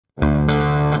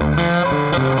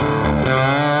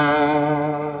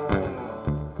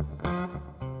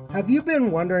Have you been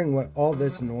wondering what all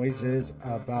this noise is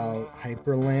about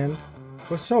Hyprland?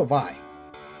 Well, so have I.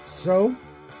 So,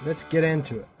 let's get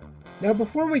into it. Now,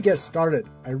 before we get started,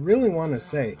 I really want to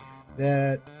say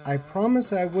that I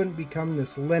promised I wouldn't become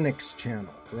this Linux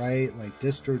channel, right? Like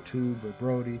DistroTube or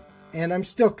Brody, and I'm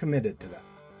still committed to that.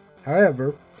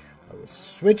 However, I was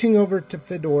switching over to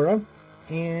Fedora,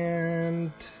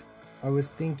 and I was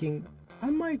thinking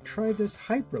I might try this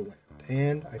Hyprland,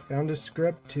 and I found a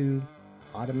script to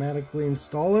automatically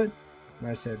install it, and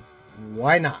I said,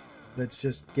 why not? Let's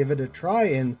just give it a try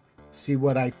and see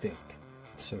what I think.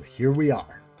 So here we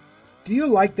are. Do you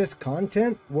like this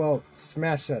content? Well,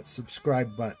 smash that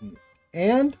subscribe button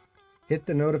and hit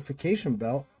the notification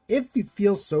bell if you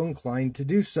feel so inclined to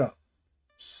do so.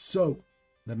 So,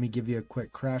 let me give you a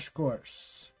quick crash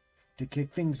course. To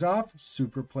kick things off,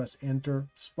 Super plus Enter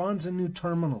spawns a new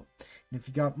terminal. And if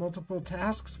you got multiple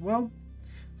tasks, well,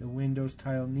 the windows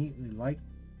tile neatly like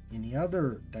any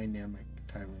other dynamic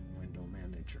tiling window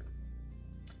manager.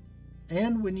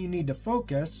 And when you need to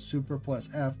focus, Super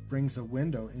plus F brings a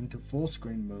window into full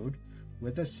screen mode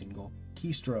with a single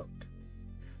keystroke.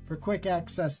 For quick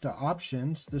access to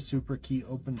options, the Super key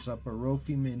opens up a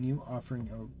Rofi menu offering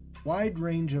a wide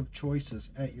range of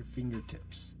choices at your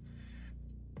fingertips.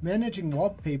 Managing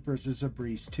wallpapers is a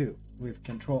breeze too, with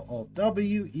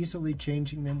Ctrl-Alt-W easily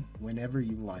changing them whenever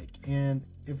you like. And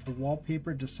if a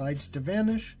wallpaper decides to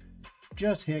vanish,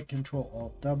 just hit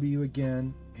Ctrl-Alt-W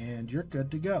again and you're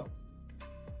good to go.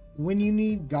 When you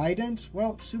need guidance,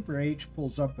 well, Super H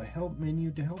pulls up a help menu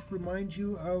to help remind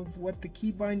you of what the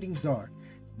key bindings are.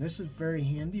 This is very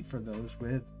handy for those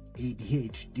with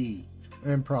ADHD,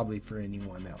 and probably for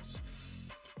anyone else.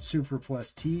 Super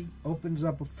plus T opens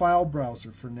up a file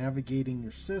browser for navigating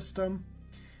your system.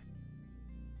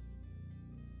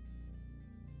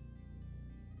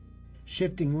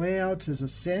 Shifting layouts is a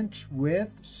cinch,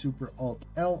 with Super Alt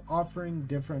L offering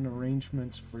different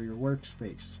arrangements for your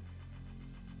workspace.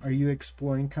 Are you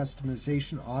exploring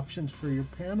customization options for your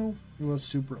panel? Well,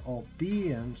 Super Alt B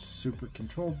and Super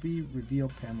Control B reveal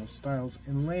panel styles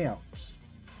and layouts.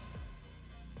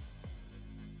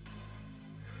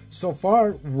 So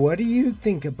far, what do you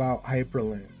think about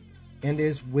Hyprland? And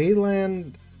is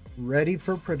Wayland ready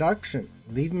for production?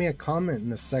 Leave me a comment in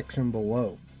the section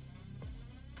below.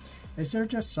 Is there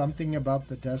just something about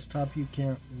the desktop you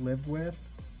can't live with?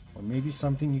 Or maybe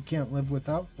something you can't live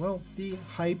without? Well, the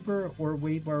Hyper or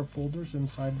Waybar folders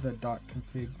inside the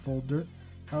 .config folder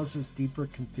houses deeper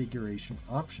configuration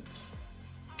options.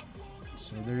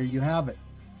 So there you have it.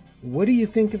 What do you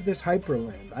think of this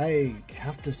Hyprland? I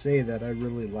have to say that I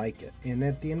really like it. And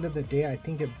at the end of the day, I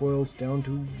think it boils down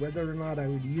to whether or not I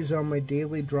would use it on my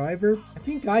daily driver. I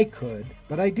think I could,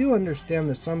 but I do understand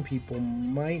that some people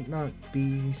might not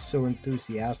be so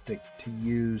enthusiastic to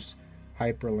use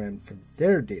Hyprland for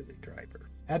their daily driver.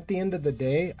 At the end of the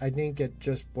day, I think it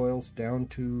just boils down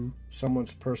to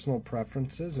someone's personal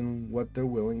preferences and what they're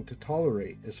willing to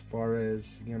tolerate as far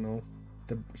as,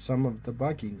 some of the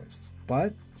bugginess.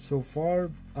 But so far,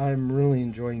 I'm really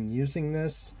enjoying using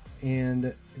this,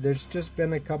 and there's just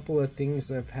been a couple of things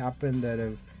that have happened that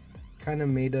have kind of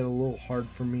made it a little hard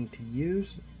for me to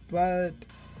use, but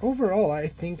overall, I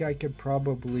think I could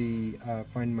probably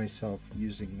find myself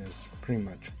using this pretty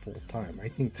much full time. I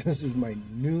think this is my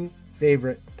new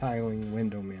favorite tiling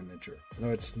window manager.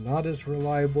 Though it's not as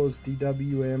reliable as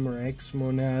DWM or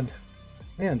Xmonad,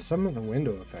 man, some of the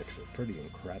window effects are pretty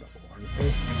incredible, aren't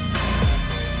they?